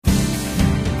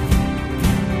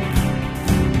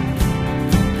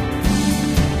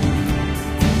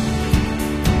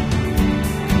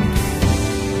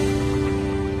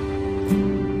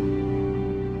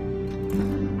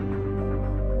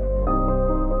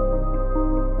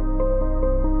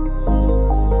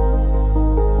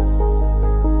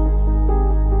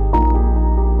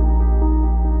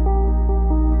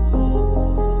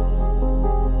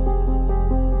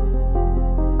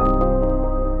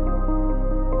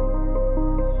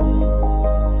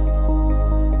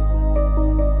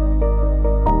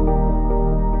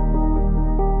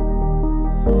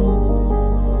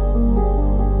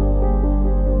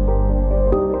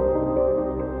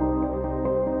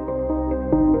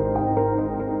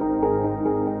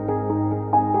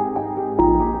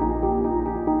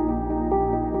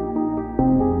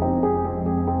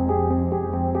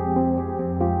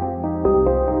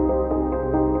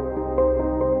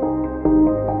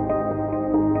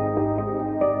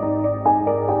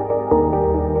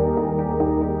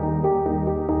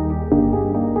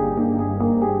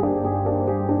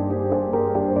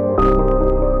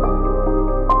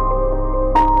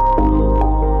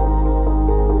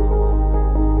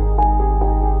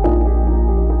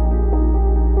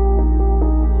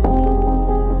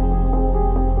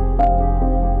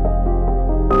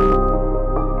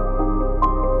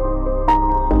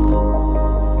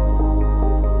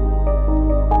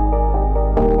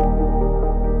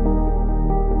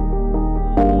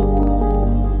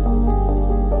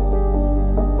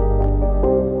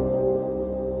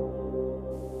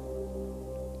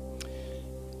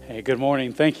Hey, good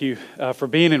morning. Thank you for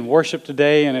being in worship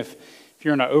today. And if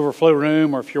you're in an overflow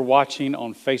room or if you're watching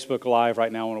on Facebook Live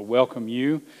right now, I want to welcome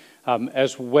you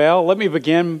as well. Let me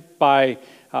begin by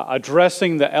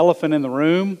addressing the elephant in the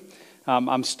room.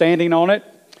 I'm standing on it.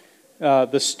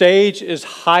 The stage is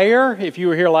higher. If you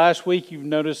were here last week, you've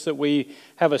noticed that we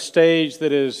have a stage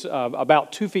that is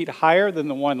about 2 feet higher than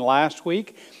the one last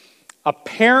week.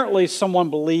 Apparently,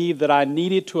 someone believed that I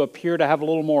needed to appear to have a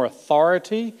little more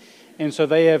authority. And so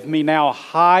they have me now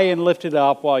high and lifted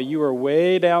up while you are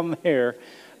way down there.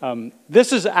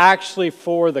 This is actually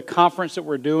for the conference that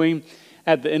we're doing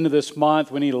at the end of this month.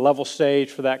 We need a level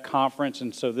stage for that conference,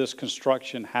 and so this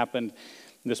construction happened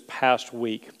this past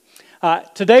week.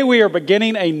 Today we are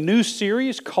beginning a new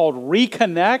series called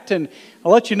Reconnect, and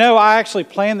I'll let you know I actually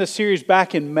planned this series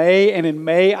back in May, and in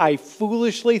May I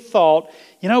foolishly thought,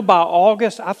 by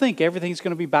August I think everything's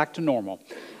going to be back to normal.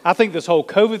 I think this whole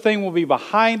COVID thing will be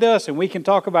behind us, and we can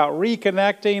talk about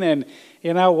reconnecting,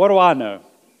 and what do I know?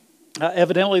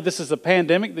 Evidently this is a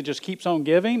pandemic that just keeps on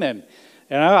giving, and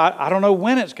I don't know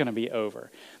when it's going to be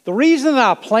over. The reason that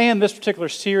I planned this particular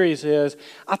series is,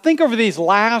 I think over these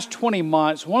last 20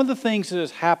 months, one of the things that has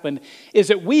happened is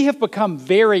that we have become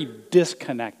very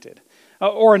disconnected.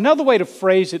 Or another way to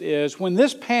phrase it is, when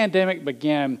this pandemic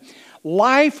began,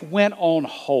 life went on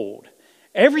hold.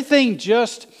 Everything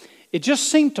just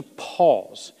seemed to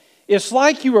pause. It's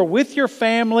like you were with your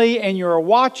family and you were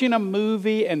watching a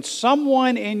movie and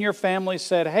someone in your family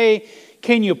said, "Hey,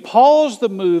 can you pause the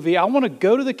movie? I want to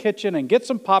go to the kitchen and get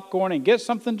some popcorn and get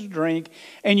something to drink."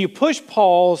 And you push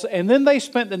pause, and then they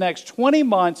spent the next 20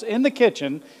 months in the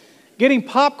kitchen getting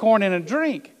popcorn and a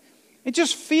drink. It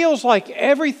just feels like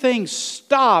everything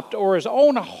stopped or is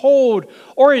on hold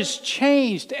or is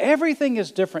changed. Everything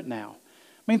is different now.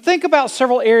 I mean, think about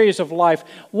several areas of life.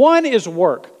 One is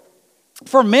work.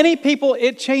 For many people,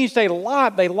 it changed a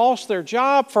lot. They lost their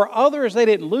job. For others, they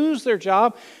didn't lose their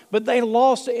job, but they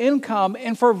lost income.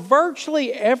 And for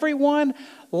virtually everyone,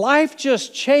 life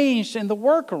just changed in the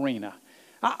work arena.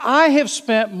 I have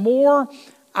spent more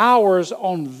hours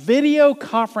on video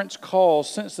conference calls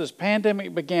since this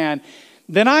pandemic began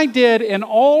than I did in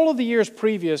all of the years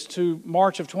previous to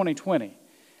March of 2020.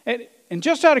 And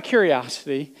just out of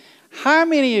curiosity, how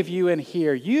many of you in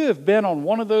here, you have been on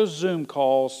one of those Zoom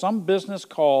calls, some business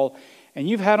call, and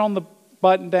you've had on the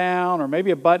button down, or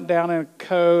maybe a button down and a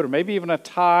coat, or maybe even a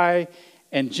tie,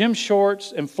 and gym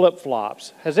shorts and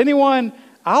flip-flops? Has anyone,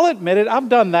 I'll admit it, I've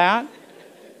done that.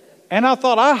 And I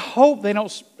thought, I hope they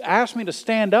don't ask me to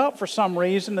stand up for some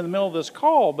reason in the middle of this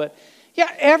call. But yeah,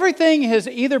 everything has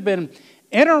either been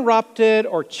interrupted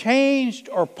or changed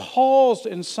or paused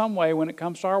in some way when it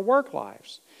comes to our work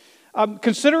lives.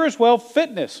 Consider as well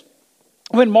fitness.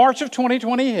 When March of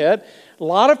 2020 hit, a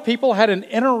lot of people had an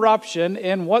interruption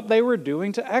in what they were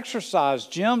doing to exercise.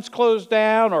 Gyms closed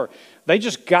down, or they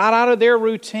just got out of their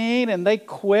routine and they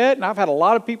quit. And I've had a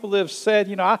lot of people that have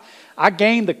said, I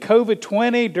gained the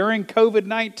COVID-20 during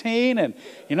COVID-19, and,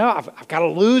 I've got to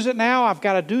lose it now. I've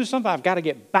got to do something. I've got to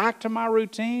get back to my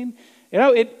routine.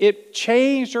 It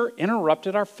changed or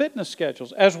interrupted our fitness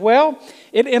schedules. As well,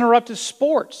 it interrupted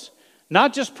sports.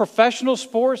 Not just professional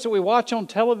sports that we watch on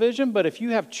television, but if you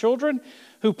have children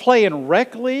who play in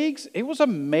rec leagues, it was a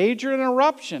major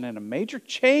interruption and a major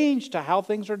change to how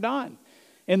things are done.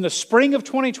 In the spring of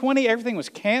 2020, everything was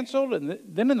canceled, and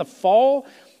then in the fall,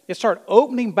 it started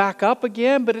opening back up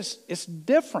again, but it's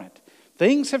different.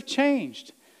 Things have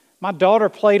changed. My daughter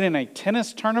played in a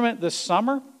tennis tournament this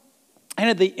summer, and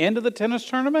at the end of the tennis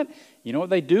tournament, you know what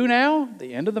they do now? At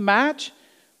the end of the match,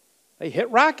 they hit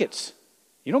rackets.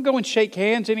 You don't go and shake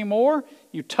hands anymore.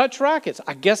 You touch rackets.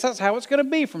 I guess that's how it's going to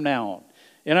be from now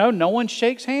on. No one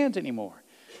shakes hands anymore.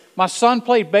 My son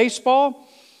played baseball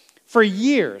for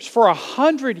years, for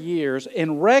 100 years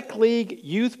in rec league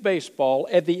youth baseball.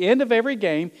 At the end of every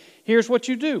game, here's what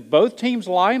you do. Both teams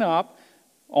line up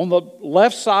on the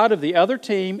left side of the other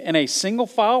team in a single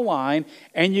file line,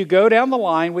 and you go down the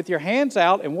line with your hands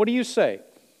out, and what do you say?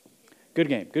 Good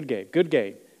game, good game, good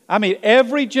game. I mean,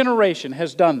 every generation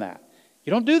has done that. You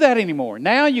don't do that anymore.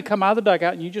 Now you come out of the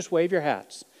dugout and you just wave your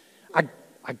hats.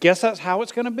 I guess that's how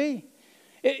it's going to be.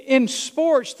 In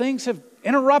sports, things have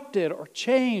interrupted or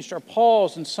changed or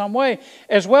paused in some way.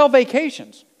 As well,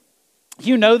 vacations.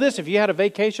 You know this, if you had a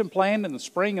vacation planned in the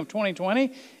spring of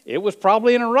 2020, it was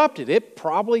probably interrupted. It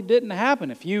probably didn't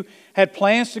happen. If you had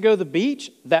plans to go to the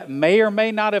beach, that may or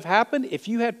may not have happened. If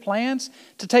you had plans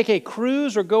to take a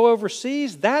cruise or go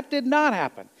overseas, that did not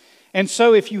happen. And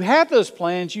so if you had those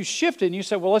plans, you shifted and you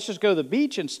said, well, let's just go to the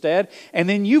beach instead. And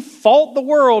then you fault the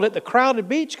world at the crowded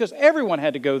beach because everyone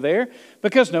had to go there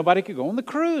because nobody could go on the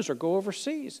cruise or go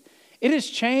overseas. It has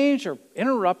changed or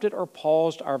interrupted or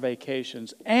paused our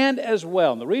vacations. And as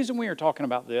well, and the reason we are talking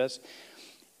about this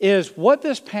is what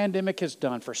this pandemic has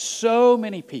done for so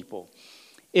many people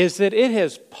is that it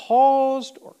has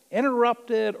paused or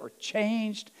interrupted or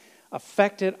changed,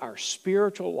 affected our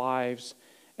spiritual lives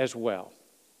as well.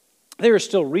 There is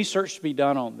still research to be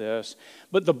done on this,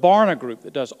 but the Barna Group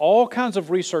that does all kinds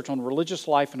of research on religious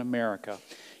life in America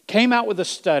came out with a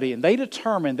study, and they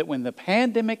determined that when the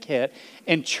pandemic hit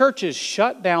and churches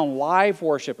shut down live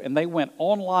worship and they went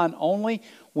online only,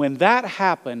 when that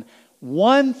happened,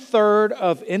 1/3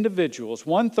 of individuals,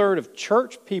 1/3 of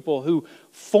church people who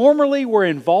formerly were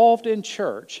involved in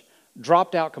church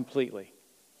dropped out completely.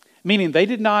 Meaning they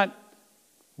did not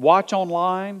watch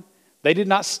online, they did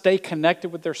not stay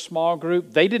connected with their small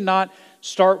group, they did not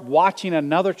start watching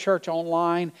another church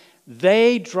online,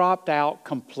 they dropped out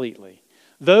completely.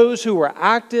 Those who were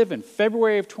active in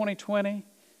February of 2020,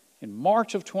 in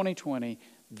March of 2020,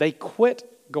 they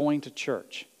quit going to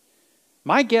church.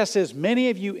 My guess is many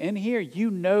of you in here,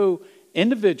 you know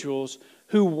individuals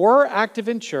who were active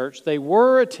in church, they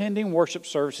were attending worship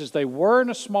services, they were in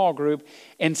a small group,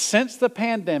 and since the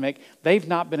pandemic, they've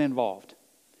not been involved.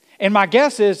 And my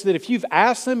guess is that if you've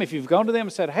asked them, if you've gone to them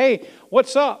and said, hey,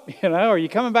 what's up? Are you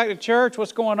coming back to church?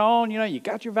 What's going on? You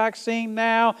got your vaccine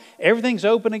now. Everything's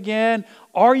open again.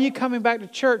 Are you coming back to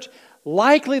church?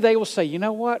 Likely they will say, you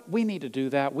know what? We need to do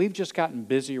that. We've just gotten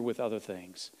busier with other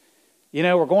things.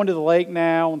 We're going to the lake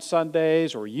now on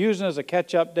Sundays, or we're using it as a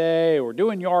catch-up day, or we're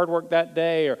doing yard work that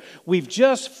day, or we've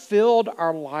just filled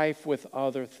our life with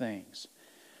other things.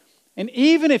 And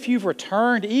even if you've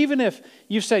returned, even if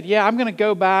you've said, yeah, I'm going to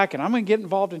go back and I'm going to get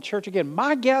involved in church again,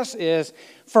 my guess is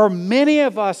for many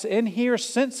of us in here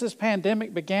since this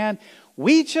pandemic began,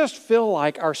 we just feel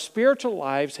like our spiritual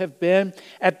lives have been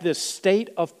at this state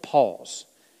of pause.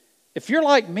 If you're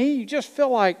like me, you just feel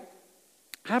like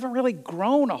I haven't really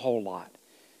grown a whole lot.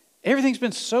 Everything's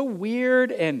been so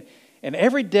weird, and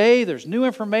every day there's new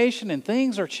information and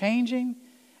things are changing.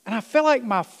 And I feel like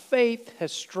my faith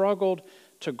has struggled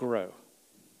to grow.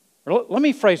 Let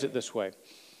me phrase it this way.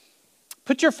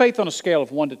 Put your faith on a scale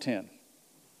of 1 to 10.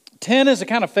 10 is the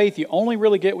kind of faith you only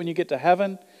really get when you get to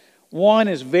heaven. 1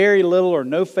 is very little or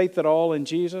no faith at all in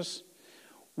Jesus.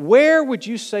 Where would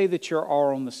you say that you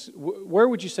are on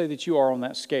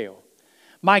that scale?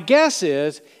 My guess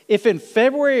is, if in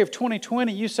February of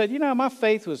 2020 you said, my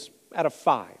faith was at a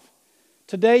 5.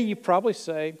 Today you probably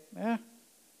say,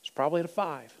 it's probably at a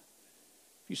 5.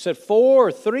 If you said 4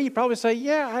 or 3, you'd probably say,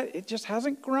 it just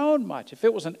hasn't grown much. If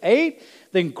it was an 8,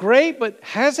 then great, but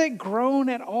has it grown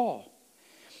at all?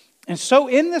 And so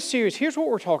in this series, here's what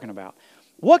we're talking about.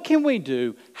 What can we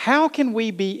do? How can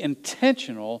we be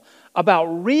intentional about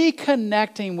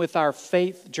reconnecting with our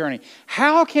faith journey?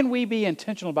 How can we be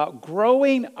intentional about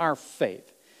growing our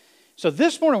faith? So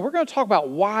this morning, we're going to talk about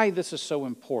why this is so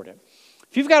important.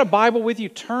 If you've got a Bible with you,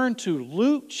 turn to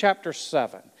Luke chapter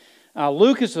 7.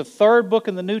 Luke is the third book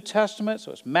in the New Testament,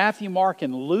 so it's Matthew, Mark,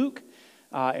 and Luke.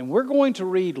 And we're going to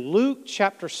read Luke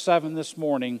chapter 7 this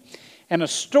morning, and a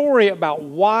story about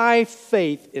why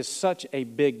faith is such a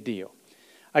big deal.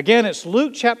 Again, it's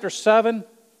Luke chapter 7.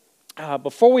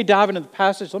 Before we dive into the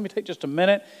passage, let me take just a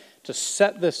minute to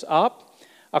set this up.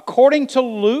 According to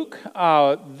Luke,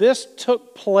 this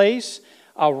took place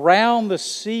around the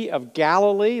Sea of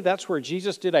Galilee. That's where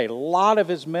Jesus did a lot of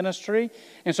his ministry.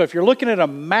 And so if you're looking at a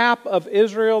map of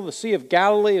Israel, the Sea of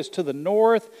Galilee is to the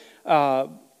north. The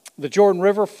Jordan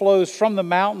River flows from the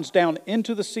mountains down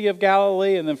into the Sea of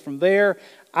Galilee, and then from there,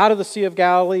 out of the Sea of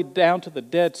Galilee, down to the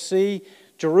Dead Sea.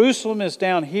 Jerusalem is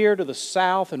down here to the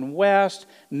south and west.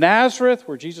 Nazareth,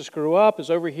 where Jesus grew up, is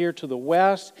over here to the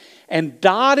west. And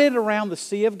dotted around the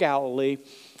Sea of Galilee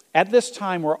at this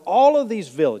time were all of these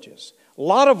villages. A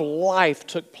lot of life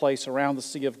took place around the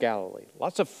Sea of Galilee.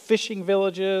 Lots of fishing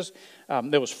villages.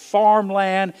 There was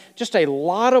farmland. Just a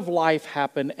lot of life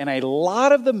happened, and a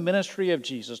lot of the ministry of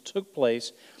Jesus took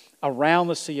place around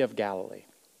the Sea of Galilee.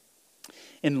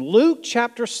 In Luke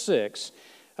chapter 6,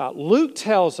 Luke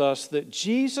tells us that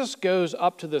Jesus goes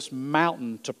up to this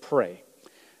mountain to pray.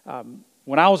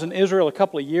 When I was in Israel a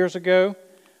couple of years ago,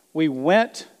 we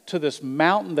went to this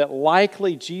mountain that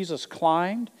likely Jesus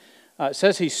climbed. It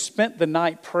says he spent the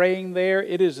night praying there.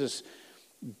 It is this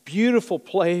beautiful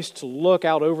place to look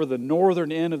out over the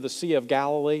northern end of the Sea of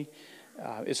Galilee.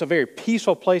 It's a very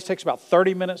peaceful place. It takes about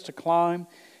 30 minutes to climb.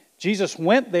 Jesus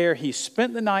went there. He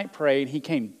spent the night praying. He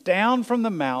came down from the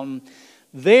mountain.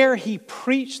 There he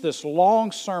preached this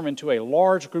long sermon to a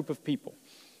large group of people.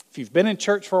 If you've been in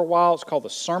church for a while, it's called the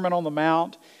Sermon on the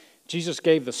Mount. Jesus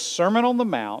gave the Sermon on the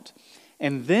Mount,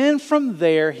 And then from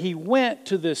there, he went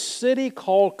to this city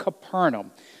called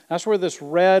Capernaum. That's where this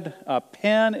red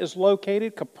pen is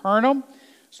located, Capernaum.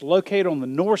 It's located on the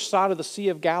north side of the Sea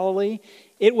of Galilee.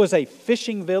 It was a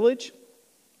fishing village.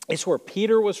 It's where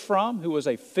Peter was from, who was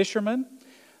a fisherman.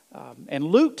 And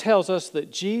Luke tells us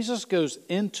that Jesus goes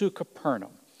into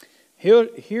Capernaum.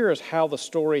 Here is how the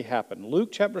story happened. Luke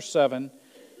chapter 7,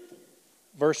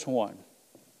 verse 1.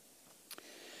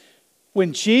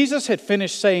 When Jesus had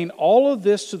finished saying all of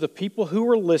this to the people who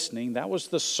were listening, that was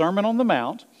the Sermon on the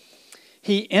Mount,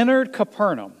 he entered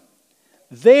Capernaum.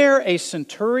 There a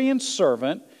centurion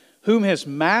servant, whom his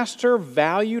master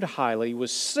valued highly,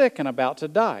 was sick and about to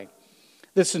die.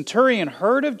 The centurion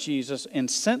heard of Jesus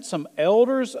and sent some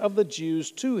elders of the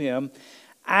Jews to him,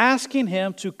 asking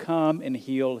him to come and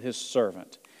heal his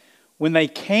servant. When they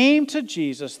came to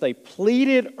Jesus, they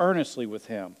pleaded earnestly with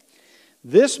him,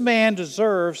 "This man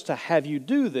deserves to have you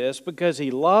do this because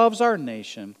he loves our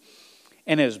nation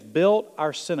and has built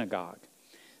our synagogue."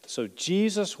 So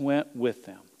Jesus went with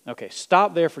them. Okay,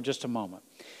 stop there for just a moment.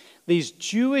 These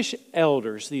Jewish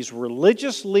elders, these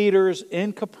religious leaders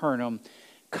in Capernaum,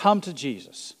 come to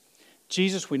Jesus.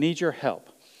 Jesus, we need your help.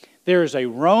 There is a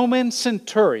Roman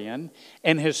centurion,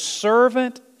 and his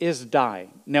servant is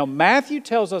dying. Now, Matthew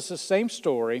tells us the same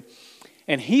story,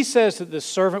 and he says that this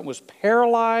servant was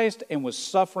paralyzed and was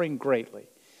suffering greatly.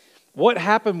 What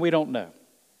happened, we don't know.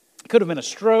 It could have been a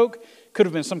stroke, could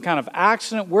have been some kind of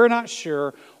accident. We're not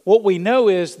sure. What we know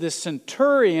is this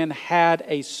centurion had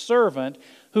a servant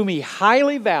whom he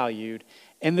highly valued,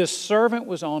 and this servant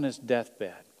was on his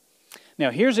deathbed. Now,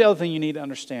 here's the other thing you need to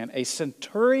understand. A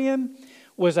centurion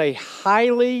was a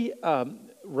highly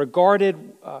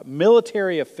regarded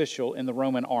military official in the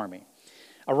Roman army.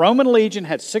 A Roman legion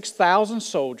had 6,000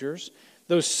 soldiers.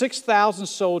 Those 6,000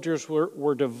 soldiers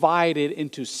were divided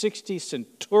into 60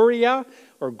 centuria,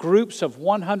 or groups of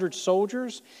 100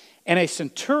 soldiers. And a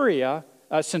centurion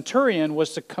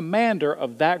was the commander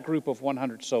of that group of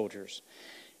 100 soldiers.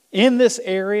 In this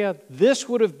area, this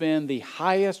would have been the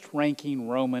highest ranking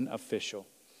Roman official.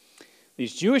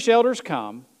 These Jewish elders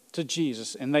come to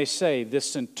Jesus and they say, this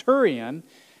centurion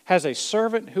has a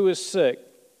servant who is sick,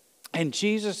 and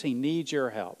Jesus, he needs your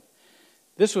help.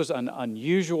 This was an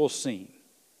unusual scene.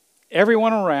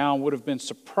 Everyone around would have been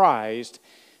surprised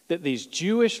that these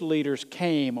Jewish leaders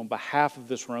came on behalf of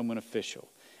this Roman official.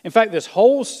 In fact, this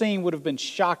whole scene would have been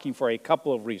shocking for a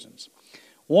couple of reasons.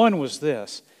 One was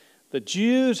this: the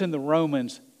Jews and the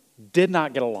Romans did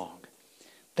not get along.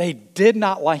 They did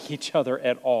not like each other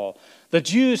at all. The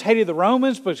Jews hated the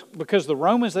Romans because the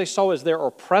Romans they saw as their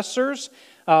oppressors.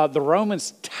 The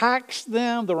Romans taxed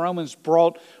them. The Romans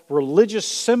brought religious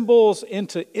symbols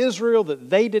into Israel that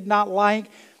they did not like.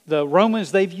 The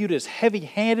Romans they viewed as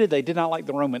heavy-handed. They did not like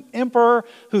the Roman emperor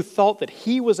who thought that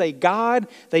he was a god.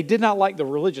 They did not like the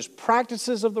religious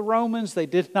practices of the Romans. They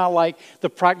did not like the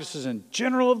practices in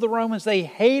general of the Romans. They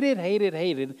hated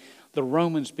the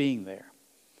Romans being there.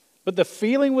 But the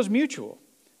feeling was mutual.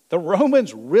 The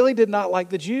Romans really did not like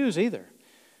the Jews either.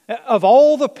 Of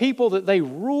all the people that they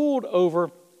ruled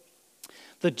over,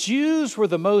 the Jews were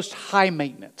the most high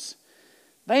maintenance.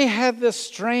 They had this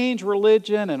strange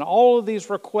religion and all of these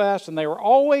requests, and they were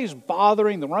always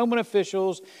bothering the Roman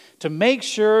officials to make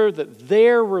sure that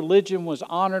their religion was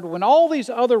honored. When all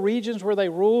these other regions where they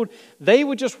ruled, they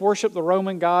would just worship the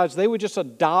Roman gods. They would just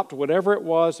adopt whatever it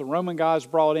was the Roman gods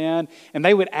brought in, and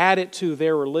they would add it to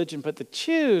their religion. But the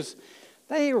Jews,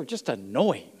 they were just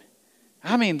annoying.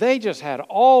 I mean, they just had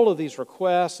all of these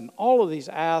requests and all of these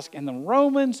asks, and the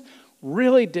Romans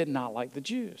really did not like the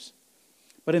Jews.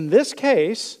 But in this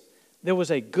case, there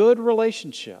was a good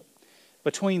relationship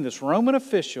between this Roman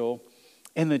official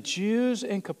and the Jews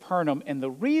in Capernaum. And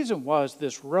the reason was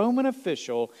this Roman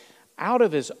official, out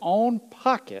of his own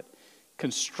pocket,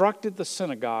 constructed the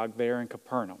synagogue there in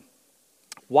Capernaum.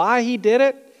 Why he did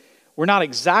it, we're not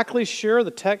exactly sure. The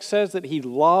text says that he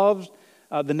loved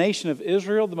the nation of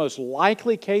Israel. The most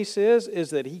likely case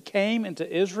is that he came into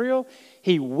Israel,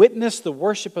 he witnessed the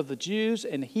worship of the Jews,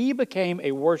 and he became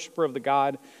a worshiper of the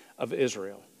God of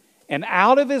Israel. And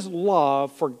out of his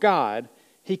love for God,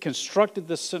 he constructed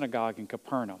this synagogue in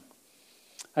Capernaum.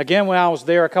 Again, when I was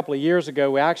there a couple of years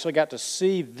ago, we actually got to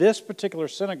see this particular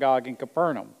synagogue in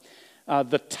Capernaum.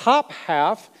 The top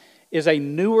half is a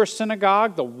newer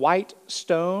synagogue, the white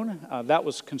stone. That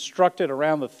was constructed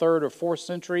around the 3rd or 4th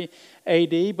century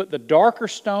AD. But the darker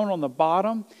stone on the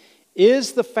bottom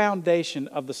is the foundation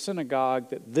of the synagogue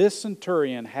that this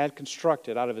centurion had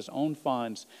constructed out of his own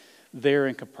funds there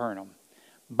in Capernaum.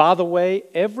 By the way,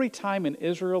 every time in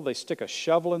Israel they stick a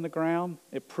shovel in the ground,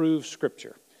 it proves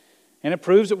Scripture. And it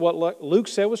proves that what Luke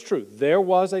said was true. There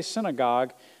was a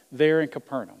synagogue there in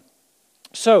Capernaum.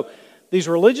 So these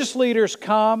religious leaders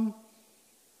come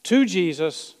to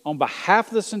Jesus on behalf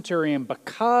of the centurion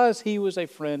because he was a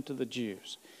friend to the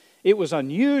Jews. It was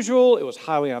unusual, it was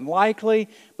highly unlikely,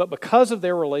 but because of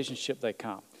their relationship they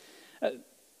come.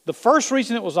 The first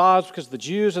reason it was odd was because the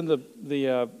Jews and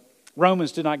the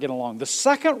Romans did not get along. The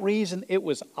second reason it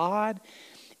was odd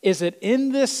is that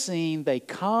in this scene they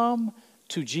come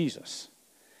to Jesus.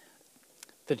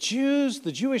 The Jews,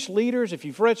 the Jewish leaders, if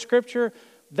you've read Scripture,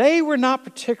 they were not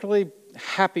particularly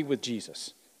happy with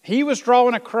Jesus. He was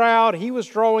drawing a crowd, he was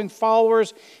drawing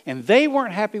followers, and they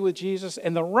weren't happy with Jesus.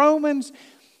 And the Romans,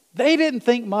 they didn't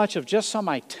think much of just some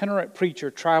itinerant preacher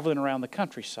traveling around the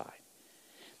countryside.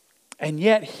 And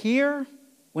yet here,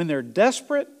 when they're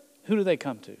desperate, who do they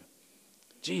come to?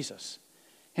 Jesus.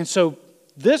 And so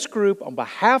this group, on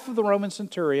behalf of the Roman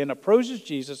centurion, approaches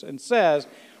Jesus and says,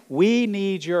 "We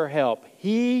need your help.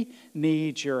 He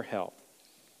needs your help."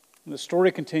 And the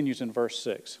story continues in verse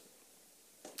 6.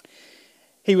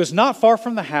 He was not far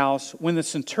from the house when the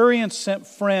centurion sent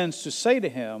friends to say to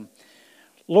him,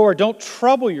 "Lord, don't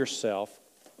trouble yourself,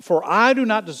 for I do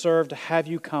not deserve to have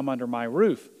you come under my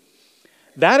roof.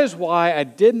 That is why I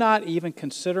did not even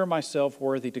consider myself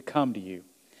worthy to come to you.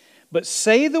 But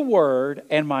say the word,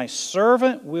 and my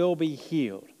servant will be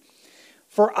healed.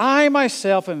 For I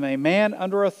myself am a man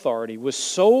under authority, with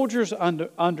soldiers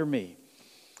under me.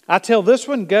 I tell this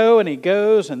one, go, and he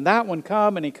goes, and that one,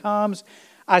 come, and he comes.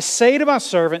 I say to my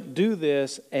servant, do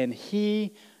this, and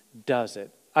he does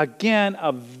it." Again,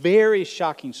 a very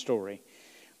shocking story.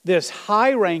 This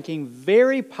high-ranking,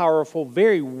 very powerful,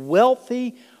 very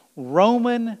wealthy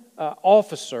Roman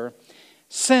officer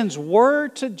sends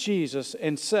word to Jesus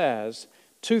and says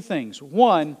two things.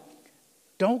 One,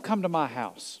 don't come to my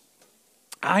house.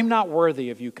 I'm not worthy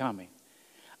of you coming.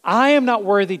 I am not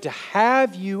worthy to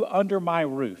have you under my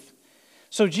roof.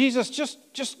 So Jesus,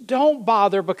 just don't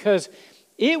bother, because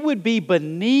it would be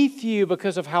beneath you,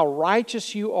 because of how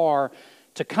righteous you are,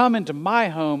 to come into my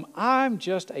home. I'm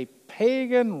just a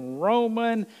pagan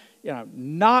Roman,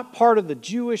 not part of the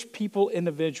Jewish people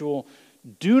individual.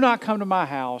 Do not come to my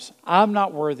house. I'm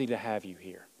not worthy to have you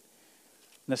here.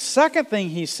 And the second thing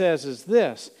he says is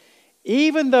this: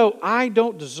 even though I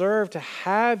don't deserve to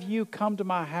have you come to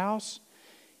my house,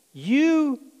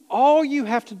 all you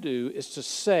have to do is to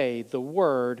say the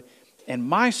word, and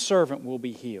my servant will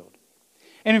be healed.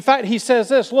 And in fact, he says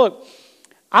this: look,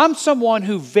 I'm someone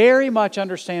who very much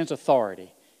understands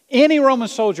authority. Any Roman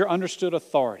soldier understood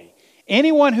authority.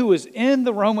 Anyone who was in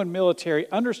the Roman military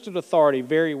understood authority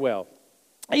very well.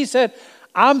 He said,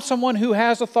 I'm someone who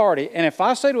has authority, and if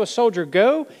I say to a soldier,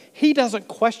 go, he doesn't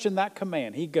question that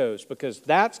command. He goes, because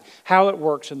that's how it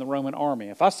works in the Roman army.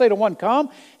 If I say to one, come,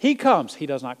 he comes. He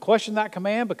does not question that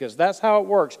command, because that's how it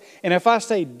works. And if I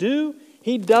say do,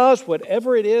 he does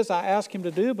whatever it is I ask him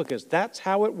to do, because that's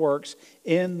how it works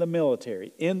in the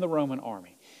military, in the Roman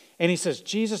army. And he says,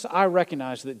 Jesus, I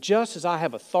recognize that just as I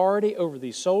have authority over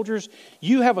these soldiers,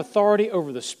 you have authority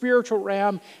over the spiritual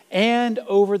realm and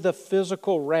over the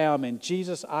physical realm. And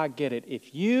Jesus, I get it.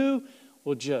 If you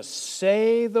will just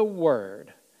say the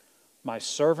word, my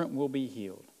servant will be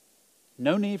healed.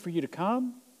 No need for you to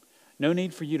come. No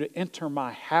need for you to enter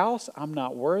my house. I'm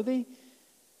not worthy.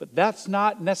 But that's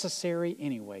not necessary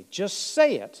anyway. Just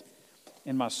say it,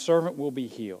 and my servant will be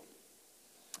healed.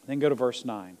 Then go to verse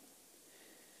 9.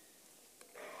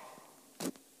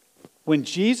 When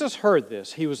Jesus heard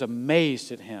this, he was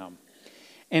amazed at him.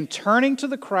 And turning to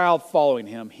the crowd following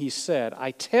him, he said,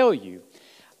 I tell you,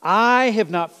 I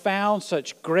have not found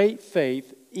such great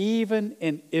faith even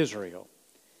in Israel.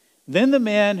 Then the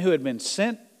men who had been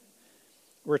sent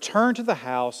returned to the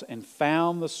house and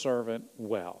found the servant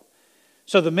well.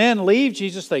 So the men leave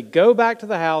Jesus, they go back to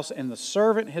the house, and the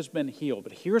servant has been healed.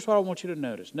 But here's what I want you to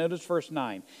notice. Notice verse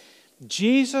 9.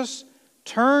 Jesus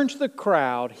turned to the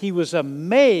crowd, he was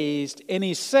amazed, and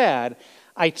he said,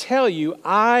 I tell you,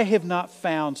 I have not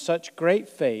found such great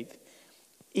faith,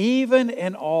 even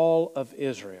in all of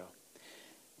Israel.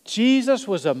 Jesus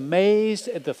was amazed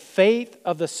at the faith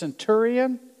of the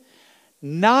centurion,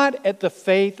 not at the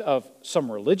faith of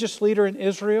some religious leader in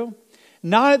Israel,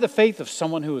 not at the faith of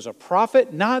someone who was a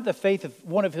prophet, not at the faith of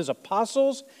one of his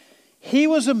apostles. He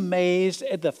was amazed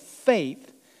at the faith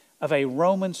of a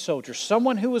Roman soldier,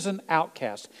 someone who was an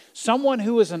outcast, someone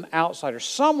who was an outsider,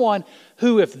 someone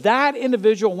who, if that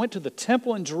individual went to the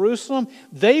temple in Jerusalem,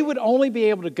 they would only be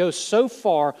able to go so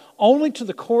far, only to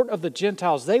the court of the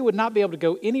Gentiles. They would not be able to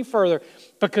go any further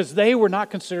because they were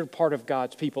not considered part of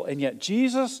God's people. And yet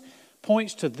Jesus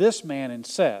points to this man and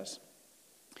says,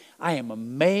 I am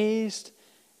amazed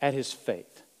at his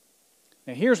faith.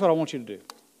 Now, here's what I want you to do.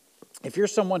 If you're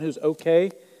someone who's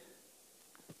okay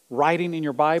writing in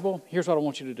your Bible, here's what I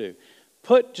want you to do.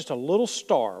 Put just a little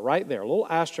star right there, a little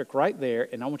asterisk right there,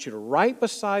 and I want you to write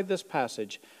beside this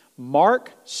passage,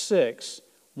 Mark 6,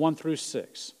 1 through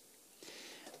 6.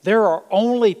 There are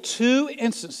only 2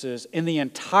 instances in the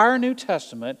entire New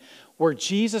Testament where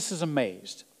Jesus is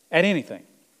amazed at anything,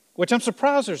 which I'm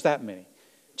surprised there's that many.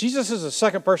 Jesus is the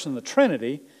second person of the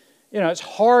Trinity. It's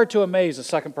hard to amaze the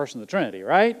second person of the Trinity,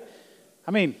 right?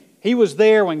 I mean, he was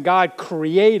there when God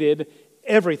created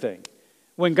everything.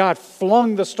 When God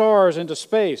flung the stars into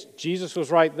space, Jesus was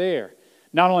right there.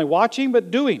 Not only watching, but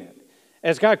doing it.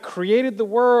 As God created the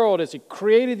world, as He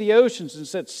created the oceans and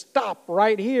said, stop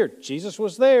right here, Jesus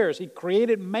was there. As He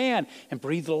created man and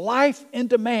breathed life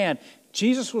into man,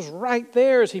 Jesus was right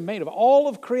there as He made of all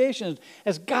of creation.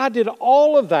 As God did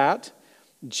all of that,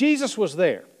 Jesus was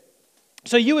there.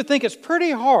 So you would think it's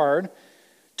pretty hard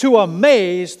to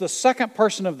amaze the second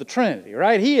person of the Trinity,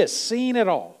 right? He has seen it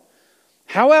all.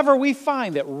 However, we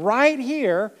find that right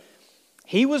here,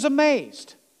 He was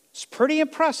amazed. It's pretty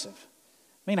impressive.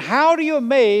 I mean, how do you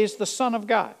amaze the Son of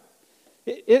God?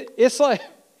 It's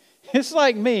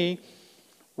like me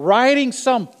writing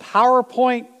some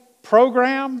PowerPoint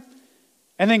program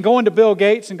and then going to Bill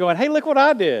Gates and going, hey, look what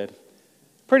I did.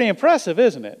 Pretty impressive,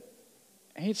 isn't it?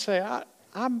 And he'd say,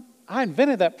 I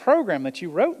invented that program that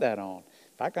you wrote that on.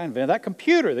 In fact, I invented that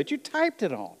computer that you typed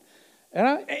it on.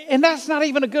 And that's not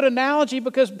even a good analogy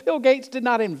because Bill Gates did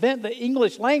not invent the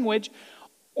English language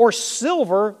or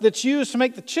silver that's used to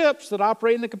make the chips that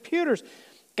operate in the computers.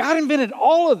 God invented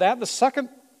all of that. The second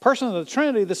person of the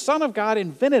Trinity, the Son of God,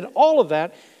 invented all of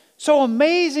that. So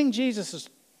amazing Jesus is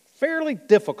fairly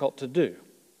difficult to do.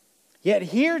 Yet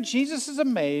here Jesus is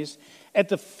amazed at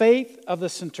the faith of the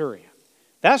centurion.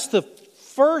 That's the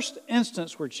first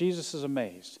instance where Jesus is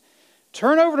amazed.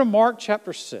 Turn over to Mark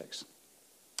chapter 6.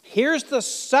 Here's the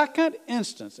second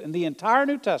instance in the entire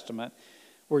New Testament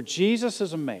where Jesus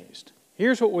is amazed.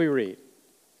 Here's what we read.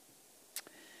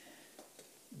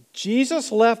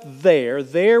 Jesus left there.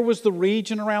 There was the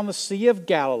region around the Sea of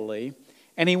Galilee,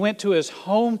 and He went to His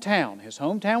hometown. His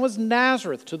hometown was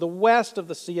Nazareth, to the west of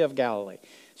the Sea of Galilee.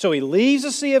 So He leaves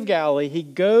the Sea of Galilee. He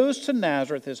goes to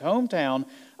Nazareth, His hometown,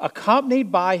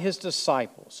 accompanied by His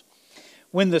disciples.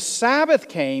 When the Sabbath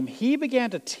came, He began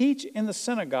to teach in the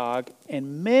synagogue,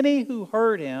 and many who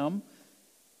heard Him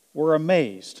were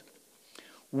amazed.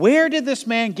 Where did this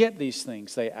man get these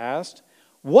things, they asked.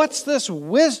 What's this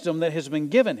wisdom that has been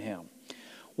given Him?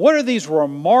 What are these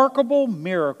remarkable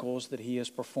miracles that He is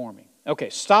performing? Okay,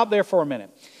 stop there for a minute.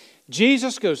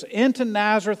 Jesus goes into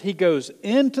Nazareth. He goes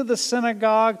into the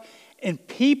synagogue, and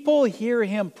people hear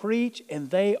Him preach, and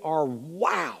they are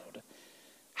wowed.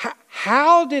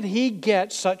 How did He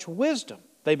get such wisdom?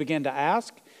 They begin to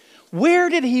ask. Where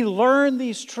did He learn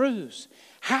these truths?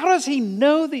 How does He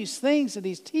know these things that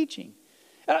He's teaching?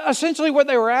 Essentially what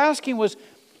they were asking was,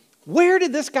 where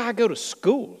did this guy go to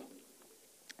school?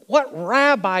 What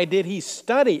rabbi did he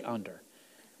study under?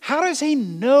 How does he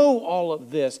know all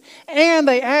of this? And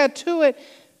they add to it,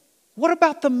 what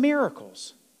about the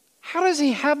miracles? How does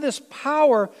he have this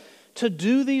power to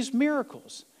do these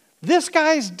miracles? This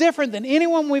guy is different than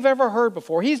anyone we've ever heard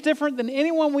before. He's different than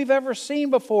anyone we've ever seen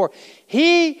before.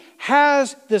 He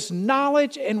has this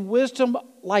knowledge and wisdom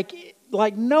like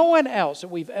no one else that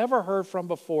we've ever heard from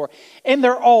before. And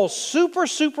they're all super,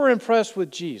 super impressed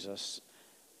with Jesus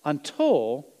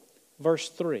until verse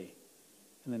 3.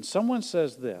 And then someone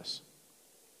says this,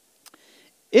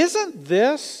 isn't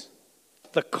this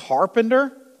the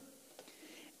carpenter?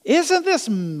 Isn't this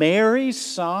Mary's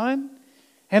son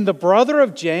and the brother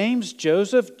of James,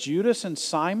 Joseph, Judas, and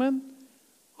Simon?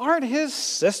 Aren't his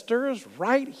sisters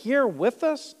right here with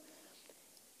us?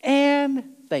 And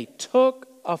they took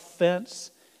offense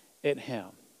at Him.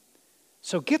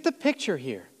 So get the picture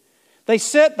here. They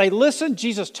sit, they listen,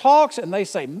 Jesus talks, and they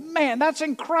say, man, that's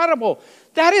incredible.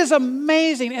 That is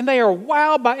amazing. And they are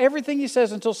wowed by everything He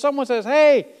says until someone says,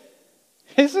 hey,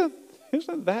 isn't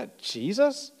that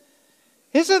Jesus?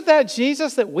 Isn't that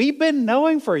Jesus that we've been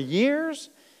knowing for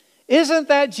years? Isn't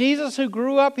that Jesus who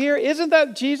grew up here? Isn't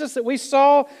that Jesus that we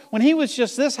saw when He was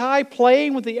just this high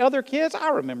playing with the other kids? I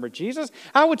remember Jesus.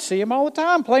 I would see Him all the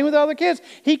time playing with the other kids.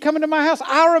 He'd come into my house.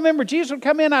 I remember Jesus would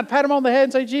come in. I'd pat Him on the head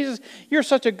and say, Jesus, you're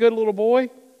such a good little boy.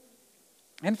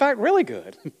 In fact, really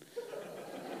good.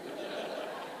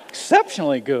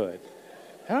 Exceptionally good.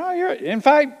 In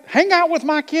fact, hang out with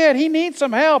my kid. He needs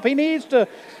some help. He needs to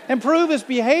improve his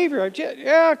behavior.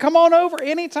 Yeah, come on over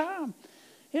anytime.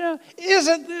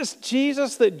 Isn't this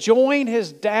Jesus that joined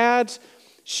His dad's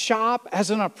shop as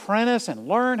an apprentice and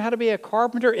learn how to be a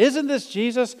carpenter? Isn't this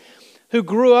Jesus who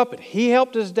grew up and he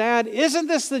helped his dad? Isn't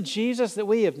this the Jesus that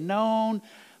we have known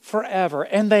forever?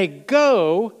 And they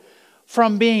go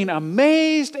from being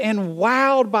amazed and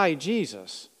wowed by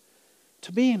Jesus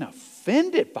to being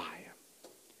offended by him.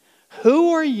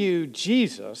 Who are you,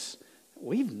 Jesus,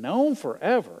 we've known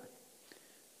forever,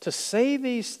 to say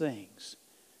these things,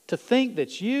 to think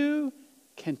that you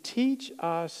can teach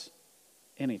us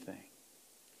anything?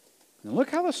 And look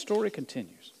how the story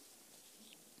continues.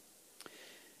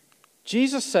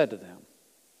 Jesus said to them,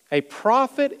 "A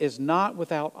prophet is not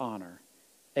without honor,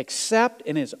 except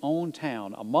in his own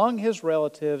town, among his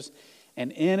relatives,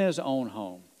 and in his own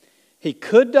home." He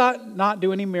could not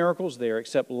do any miracles there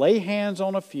except lay hands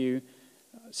on a few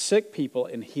sick people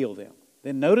and heal them.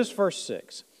 Then notice verse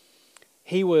 6.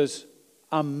 He was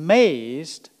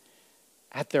amazed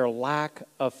at their lack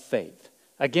of faith.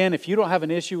 Again, if you don't have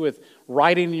an issue with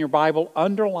writing in your Bible,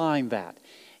 underline that.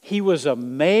 He was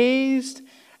amazed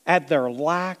at their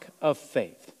lack of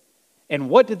faith. And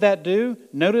what did that do?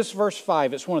 Notice verse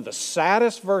 5. It's one of the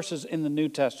saddest verses in the New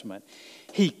Testament.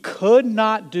 He could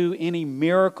not do any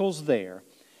miracles there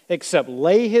except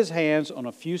lay his hands on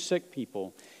a few sick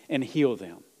people and heal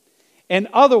them. In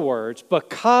other words,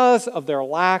 because of their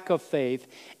lack of faith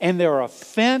and their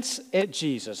offense at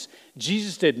Jesus,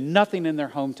 Jesus did nothing in their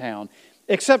hometown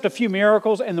except a few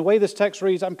miracles. And the way this text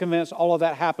reads, I'm convinced all of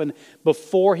that happened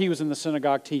before he was in the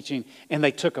synagogue teaching, and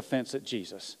they took offense at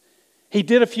Jesus. He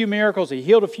did a few miracles. He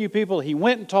healed a few people. He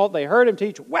went and taught. They heard him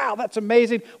teach. Wow, that's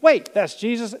amazing. Wait, that's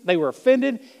Jesus. They were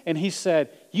offended. And he said,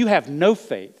 "You have no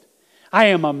faith. I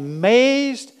am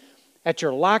amazed at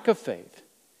your lack of faith."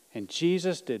 And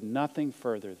Jesus did nothing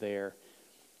further there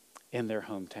in their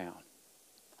hometown.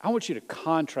 I want you to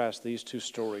contrast these two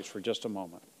stories for just a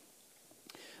moment.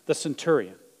 The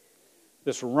centurion,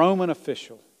 this Roman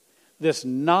official, this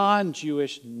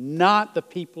non-Jewish, not the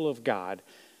people of God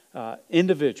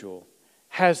individual,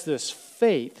 has this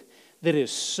faith that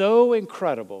is so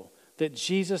incredible that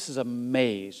Jesus is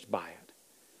amazed by it.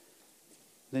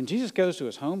 Then Jesus goes to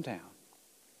his hometown,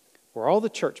 where all the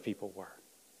church people were,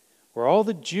 where all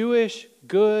the Jewish,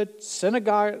 good,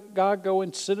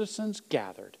 synagogue-going citizens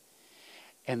gathered,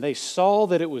 and they saw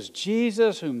that it was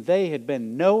Jesus whom they had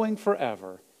been knowing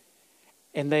forever,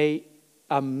 and they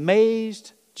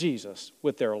amazed Jesus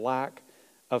with their lack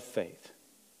of faith.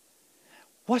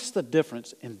 What's the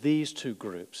difference in these two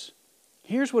groups?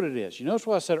 Here's what it is. You notice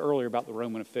what I said earlier about the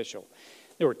Roman official.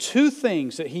 There were two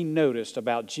things that he noticed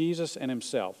about Jesus and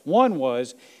himself. One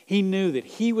was he knew that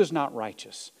he was not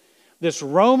righteous. This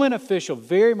Roman official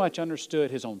very much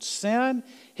understood his own sin,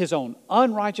 his own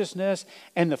unrighteousness,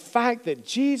 and the fact that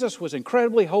Jesus was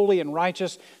incredibly holy and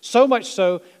righteous, so much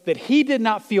so that he did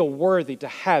not feel worthy to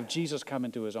have Jesus come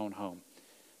into his own home.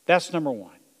 That's number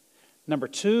one. Number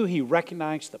two, he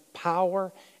recognized the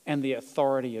power and the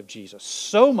authority of Jesus.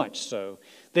 So much so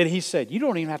that he said, "You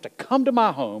don't even have to come to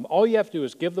my home. All you have to do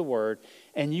is give the word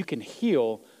and you can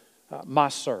heal my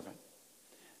servant."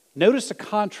 Notice the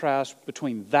contrast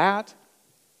between that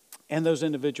and those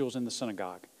individuals in the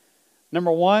synagogue.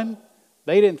 Number one,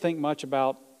 they didn't think much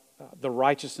about the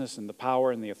righteousness and the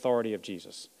power and the authority of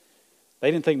Jesus.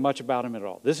 They didn't think much about him at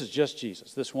all. This is just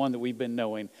Jesus, this one that we've been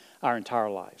knowing our entire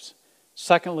lives.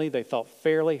 Secondly, they thought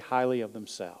fairly highly of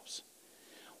themselves.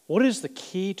 What is the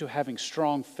key to having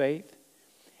strong faith?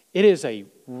 It is a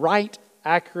right,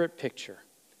 accurate picture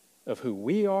of who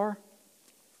we are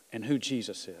and who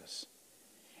Jesus is.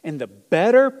 And the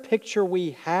better picture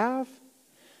we have,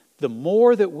 the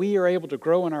more that we are able to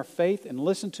grow in our faith. And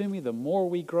listen to me, the more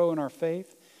we grow in our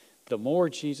faith, the more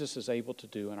Jesus is able to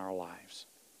do in our lives.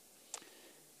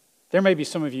 There may be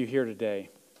some of you here today,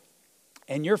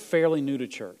 and you're fairly new to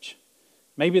church.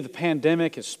 Maybe the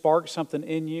pandemic has sparked something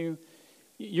in you.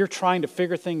 You're trying to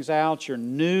figure things out. You're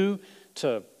new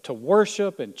to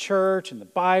worship and church and the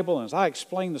Bible. And as I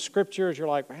explain the scriptures, you're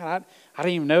like, man, I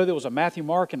didn't even know there was a Matthew,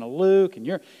 Mark, and a Luke. And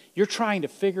you're trying to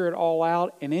figure it all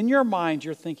out. And in your mind,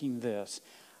 you're thinking this: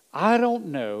 I don't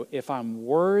know if I'm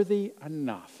worthy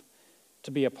enough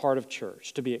to be a part of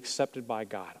church, to be accepted by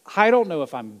God. I don't know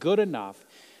if I'm good enough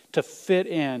to fit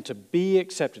in, to be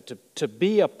accepted, to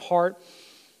be a part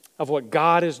of what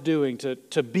God is doing,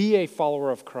 to be a follower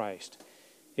of Christ.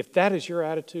 If that is your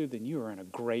attitude, then you are in a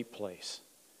great place.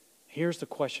 Here's the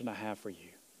question I have for you.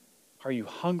 Are you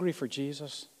hungry for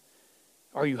Jesus?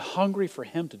 Are you hungry for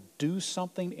Him to do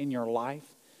something in your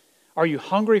life? Are you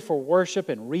hungry for worship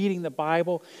and reading the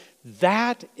Bible?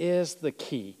 That is the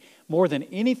key. More than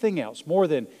anything else, more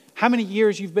than how many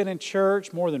years you've been in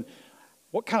church, more than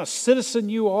what kind of citizen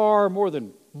you are, more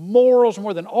than morals,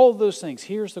 more than all of those things,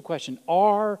 here's the question: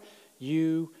 are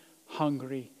you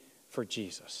hungry for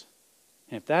Jesus?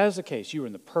 And if that is the case, you are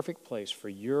in the perfect place for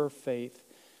your faith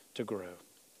to grow.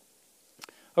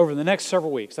 Over the next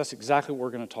several weeks, that's exactly what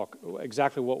we're going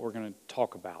to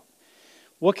talk about.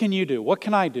 What can you do? What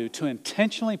can I do to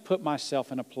intentionally put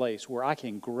myself in a place where I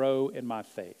can grow in my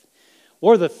faith?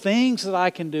 What are the things that I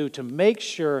can do to make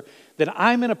sure that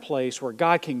I'm in a place where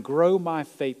God can grow my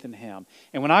faith in Him?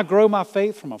 And when I grow my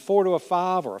faith from a 4 to a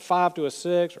 5, or a 5 to a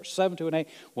 6, or 7 to an 8,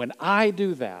 when I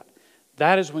do that,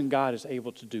 that is when God is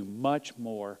able to do much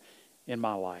more in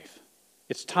my life.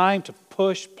 It's time to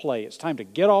push play. It's time to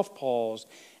get off pause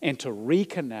and to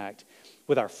reconnect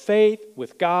with our faith,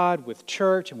 with God, with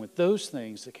church, and with those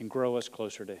things that can grow us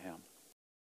closer to Him.